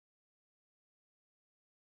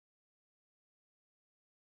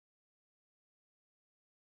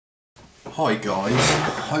Hi guys,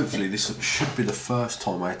 hopefully this should be the first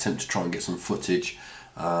time I attempt to try and get some footage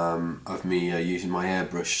of me using my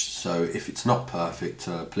airbrush, so if it's not perfect,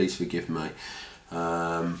 please forgive me.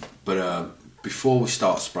 Before we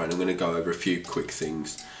start spraying, I'm going to go over a few quick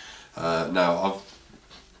things. Now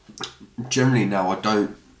I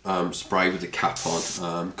don't spray with the cap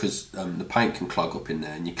on because the paint can clog up in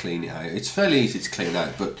there and you clean it out. It's fairly easy to clean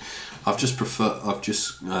out, but I've just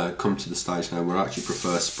come to the stage now where I actually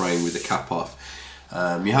prefer spraying with the cap off.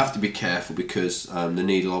 You have to be careful because the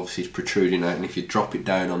needle obviously is protruding out, and if you drop it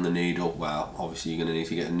down on the needle, well, obviously you're going to need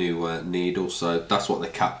to get a new needle. So that's what the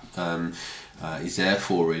cap is there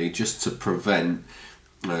for, really, just to prevent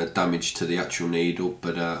damage to the actual needle.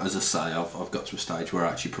 But as I say, I've got to a stage where I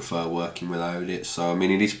actually prefer working without it. So I mean,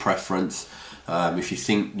 it is preference. If you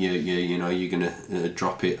think you're going to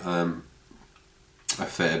drop it a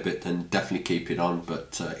fair bit, then definitely keep it on,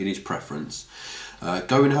 but it is preference.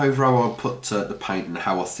 Going over how I put the paint and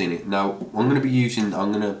how I thin it. Now I'm going to be using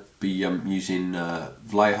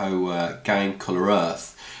Vallejo Game Colour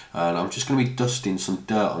Earth, and I'm just going to be dusting some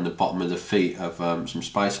dirt on the bottom of the feet of some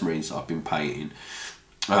Space Marines that I've been painting.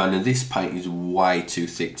 And this paint is way too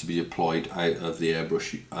thick to be applied out of the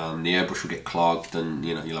airbrush. The airbrush will get clogged, and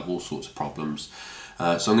you'll have all sorts of problems. So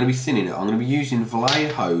I'm going to be thinning it. I'm going to be using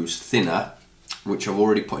Vallejo's thinner, which I've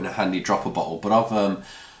already put in a handy dropper bottle, but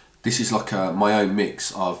this is like my own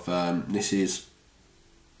mix of, this is,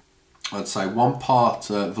 I'd say, 1 part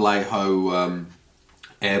Vallejo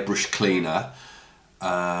airbrush cleaner,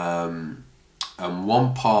 and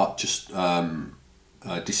 1 part just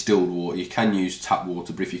distilled water. You can use tap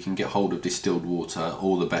water, but if you can get hold of distilled water,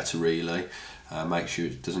 all the better, really. Make sure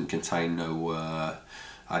it doesn't contain no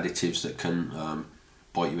additives that can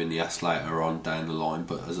bite you in the ass later on down the line,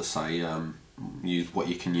 but as I say, use what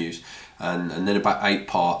you can use. And then about 8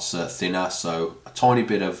 parts thinner, so a tiny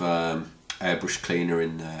bit of airbrush cleaner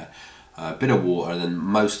in there, a bit of water, and then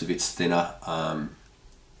most of it's thinner.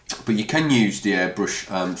 But you can use the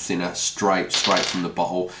airbrush thinner straight from the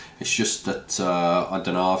bottle. It's just that I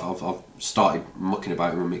don't know, I've started mucking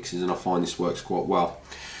about with my mixes and I find this works quite well.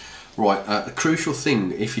 Right, a crucial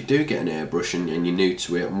thing, if you do get an airbrush and you're new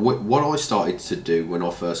to it, what I started to do when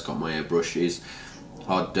I first got my airbrush is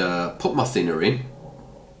I'd put my thinner in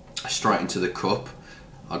straight into the cup,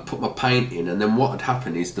 I'd put my paint in, and then what would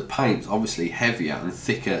happen is the paint's obviously heavier and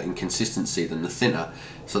thicker in consistency than the thinner,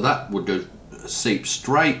 so that would seep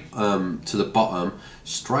straight to the bottom,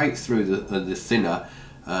 straight through the thinner,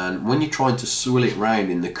 and when you're trying to swirl it round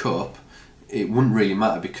in the cup, it wouldn't really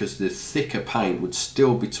matter because the thicker paint would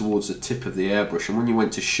still be towards the tip of the airbrush, and when you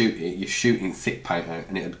went to shoot it, you're shooting thick paint out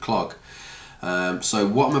and it'd clog. So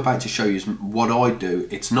what I'm about to show you is what I do.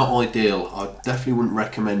 It's not ideal. I definitely wouldn't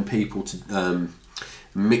recommend people to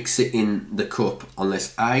mix it in the cup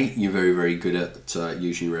unless A, you're very good at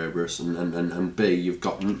using your airbrush, and B, you've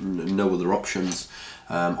got no other options.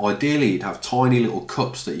 Ideally, you'd have tiny little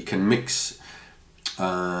cups that you can mix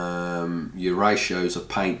your ratios of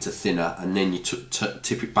paint to thinner, and then you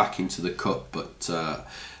tip it back into the cup. But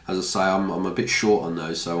as I say, I'm a bit short on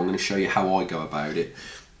those, so I'm going to show you how I go about it.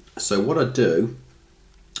 So what I do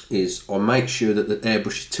is I make sure that the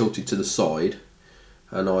airbrush is tilted to the side,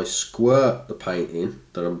 and I squirt the paint in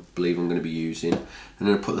that I believe I'm going to be using, and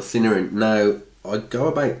then I put the thinner in. Now I go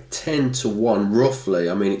about 10 to 1 roughly.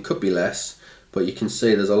 I mean, it could be less, but you can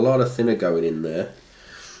see there's a lot of thinner going in there.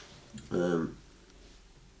 Let's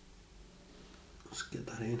get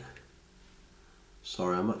that in.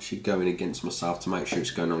 Sorry, I'm actually going against myself to make sure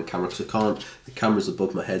it's going on camera, because I can't, the camera's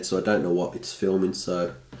above my head, so I don't know what it's filming,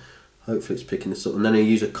 so hopefully it's picking this up. And then I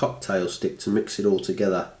use a cocktail stick to mix it all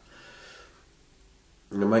together,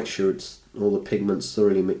 and I make sure it's all the pigments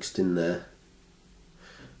thoroughly mixed in there.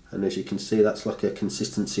 And as you can see, that's like a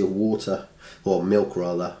consistency of water, or milk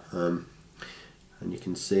rather, and you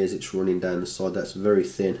can see as it's running down the side, that's very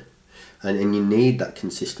thin, and you need that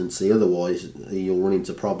consistency, otherwise you'll run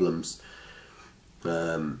into problems.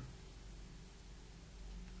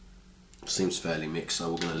 Seems fairly mixed,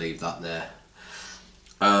 so we're going to leave that there.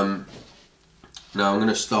 Now I'm going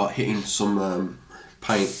to start hitting some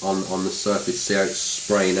paint on the surface, see how it's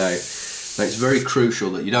spraying out. Now it's very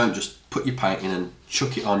crucial that you don't just put your paint in and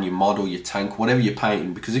chuck it on your model, your tank, whatever you're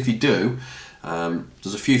painting, because if you do,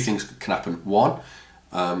 there's a few things that can happen. One,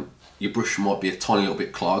 your brush might be a tiny little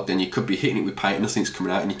bit clogged, and you could be hitting it with paint and nothing's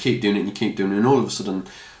coming out, and you keep doing it and you keep doing it, and all of a sudden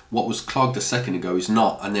what was clogged a second ago is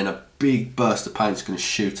not, and then a big burst of paint is going to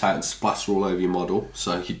shoot out and splatter all over your model,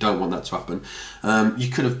 so you don't want that to happen. You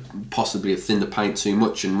could have possibly thinned the paint too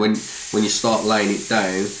much, and when you start laying it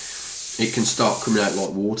down, it can start coming out like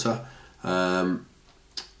water.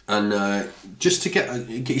 just to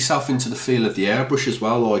get yourself into the feel of the airbrush as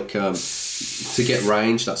well, like to get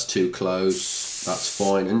range, that's too close, that's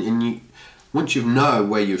fine, and you, once you know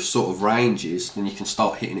where your sort of range is, then you can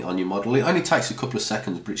start hitting it on your model. It only takes a couple of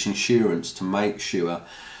seconds, but it's insurance to make sure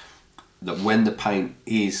that when the paint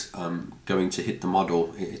is going to hit the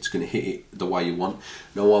model, it's going to hit it the way you want.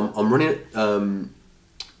 Now I'm running it,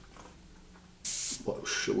 what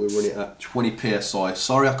should we run it at? 20 psi.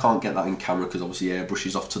 Sorry I can't get that in camera because obviously airbrush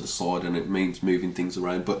is off to the side and it means moving things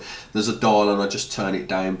around, but there's a dial and I just turn it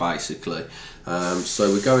down basically.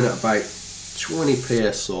 So we're going at about 20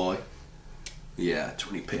 psi. Yeah,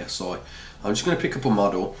 20 psi. I'm just going to pick up a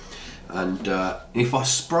model, and if I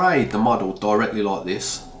spray the model directly like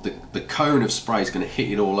this, the cone of spray is going to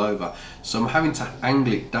hit it all over. So I'm having to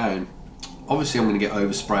angle it down. Obviously I'm going to get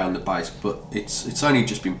overspray on the base, but it's only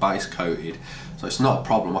just been base coated, so it's not a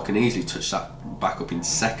problem. I can easily touch that back up in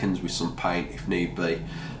seconds with some paint if need be.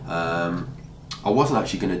 I wasn't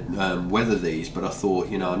actually going to weather these, but I thought,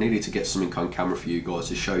 you know, I needed to get something on camera for you guys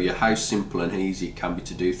to show you how simple and easy it can be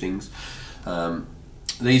to do things.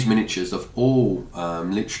 These miniatures have all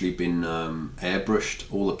literally been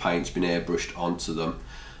airbrushed. All the paint's been airbrushed onto them,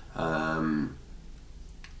 and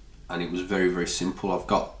it was very, very simple. I've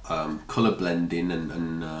got colour blending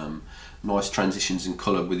and nice transitions in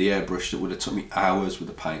colour with the airbrush that would have took me hours with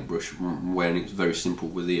the paintbrush, when it's very simple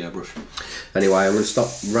with the airbrush. Anyway, I'm going to stop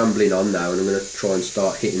rambling on now, and I'm going to try and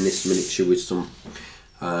start hitting this miniature with some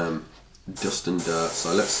dust and dirt.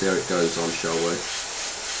 So let's see how it goes on, shall we?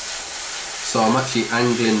 So I'm actually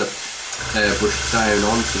angling the airbrush down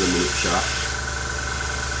onto the miniature.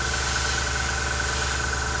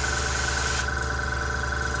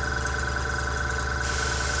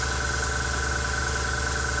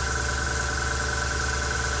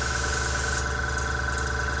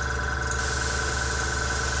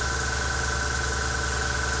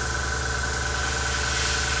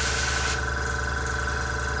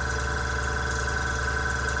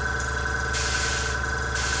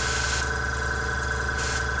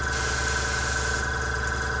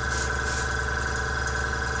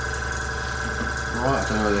 Right, I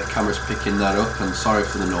don't know whether the camera's picking that up, and sorry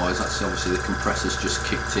for the noise, that's obviously the compressor's just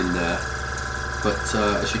kicked in there. But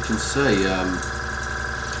as you can see,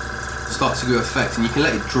 it starts to go effect, and you can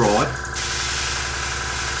let it dry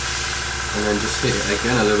and then just hit it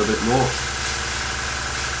again a little bit more.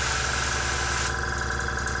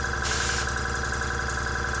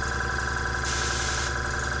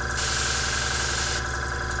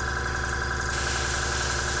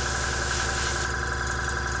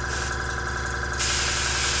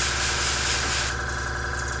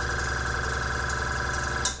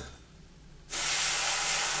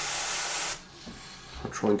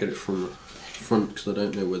 Try and get it from the front because I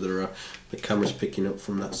don't know whether the camera's picking up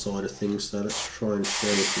from that side of things, so let's try and show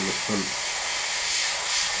it from the front.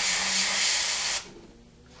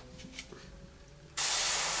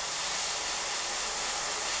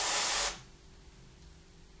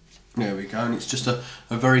 There we go, and it's just a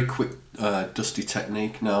very quick dusty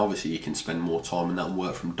technique. Now obviously you can spend more time and that'll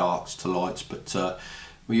work from darks to lights, but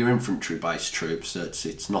with your infantry based troops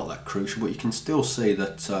it's not that crucial, but you can still see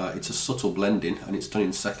that it's a subtle blending and it's done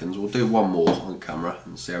in seconds. We'll do one more on camera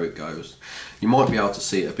and see how it goes. You might be able to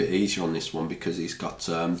see it a bit easier on this one because he's got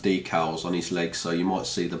decals on his legs, so you might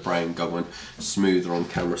see the brown going smoother on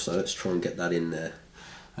camera, so let's try and get that in there.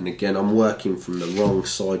 And again, I'm working from the wrong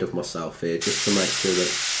side of myself here just to make sure that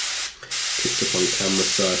it's picked up on camera.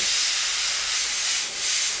 So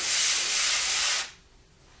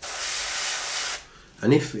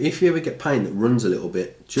and if you ever get paint that runs a little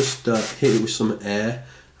bit, just hit it with some air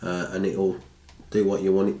and it'll do what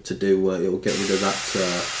you want it to do. It'll get rid of that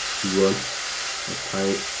run of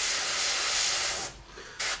paint.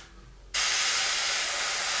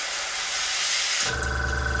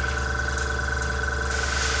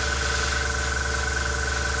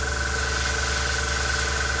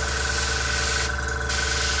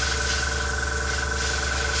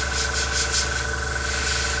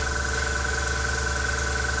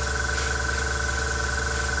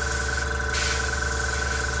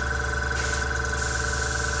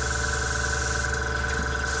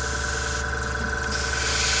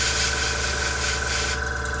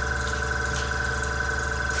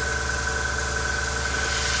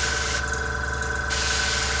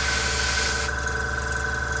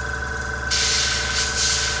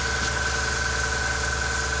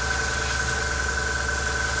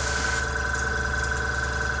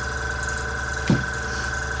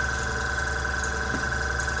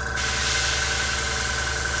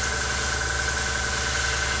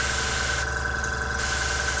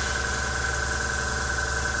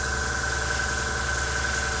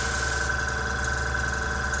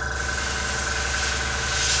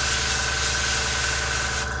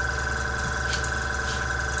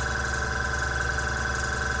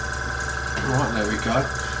 Right, there we go.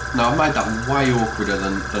 Now I've made that way awkwarder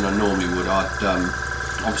than I normally would.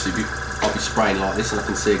 I'll be spraying like this and I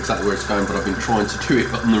can see exactly where it's going, but I've been trying to do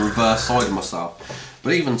it on the reverse side of myself.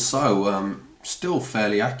 But even so, still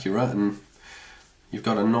fairly accurate, and you've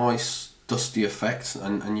got a nice dusty effect,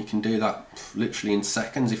 and you can do that literally in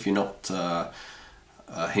seconds if you're not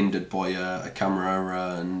hindered by a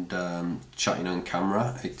camera and chatting on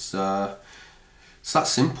camera. It's that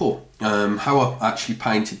simple. How I actually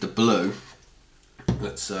painted the blue,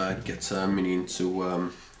 let's get Mini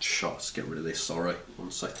into shots. Get rid of this, sorry,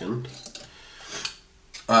 1 second.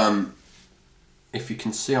 If you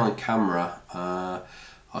can see on camera,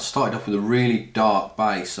 I started off with a really dark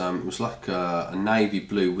base. It was like a navy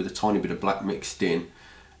blue with a tiny bit of black mixed in,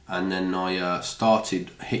 and then I started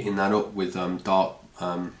hitting that up with dark,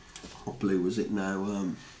 what blue was it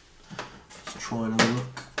now? Let's try and have a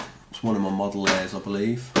look. It's one of my model airs, I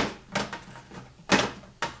believe.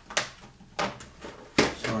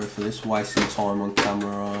 Sorry for this, wasting time on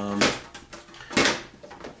camera.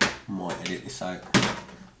 Might edit this out.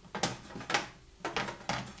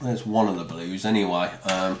 There's one of the blues anyway.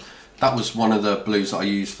 That was one of the blues that I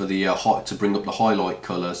used for the to bring up the highlight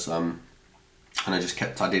colours, and I just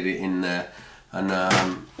kept adding it in there. And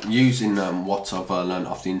using what I've learnt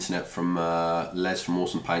off the internet from Les from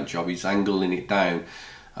Awesome Paint Job, he's angling it down,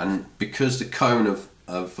 and because the cone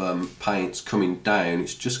of paint's coming down,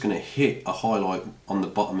 it's just going to hit a highlight on the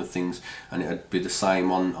bottom of things, and it'd be the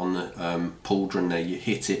same on the pauldron there. You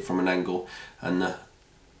hit it from an angle, and the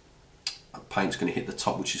paint's going to hit the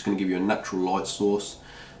top, which is going to give you a natural light source.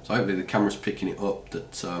 So hopefully the camera's picking it up,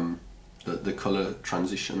 that the colour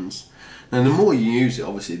transitions. Now the more you use it,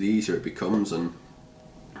 obviously the easier it becomes. And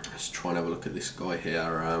let's try and have a look at this guy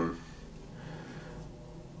here.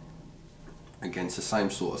 Again, it's the same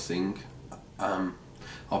sort of thing.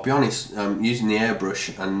 I'll be honest, using the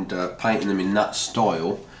airbrush and painting them in that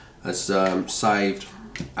style has saved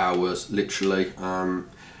hours, literally,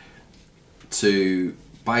 to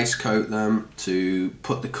base coat them, to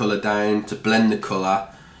put the colour down, to blend the colour.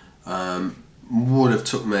 Would have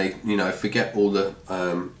took me, you know, forget all the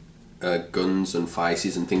guns and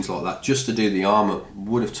faces and things like that, just to do the armour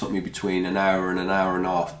would have took me between an hour and a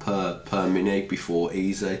half per mini before,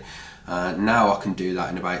 easy. Now I can do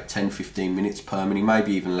that in about 10-15 minutes per mini,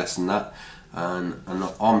 maybe even less than that, and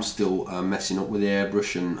I'm still messing up with the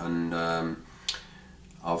airbrush, and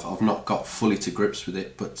I've not got fully to grips with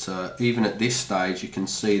it, but even at this stage you can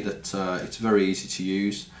see that it's very easy to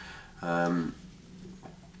use.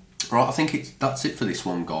 Right, I think that's it for this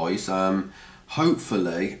one, guys.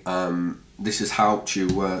 Hopefully this has helped you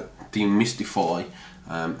demystify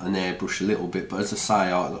an airbrush a little bit, but as I say,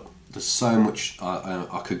 there's so much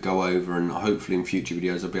I could go over, and hopefully in future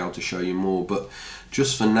videos I'll be able to show you more. But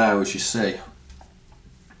just for now, as you see,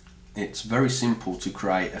 it's very simple to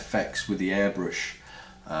create effects with the airbrush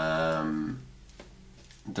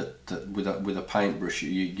that with a paintbrush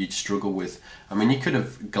you'd struggle with. I mean, you could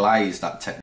have glazed that technique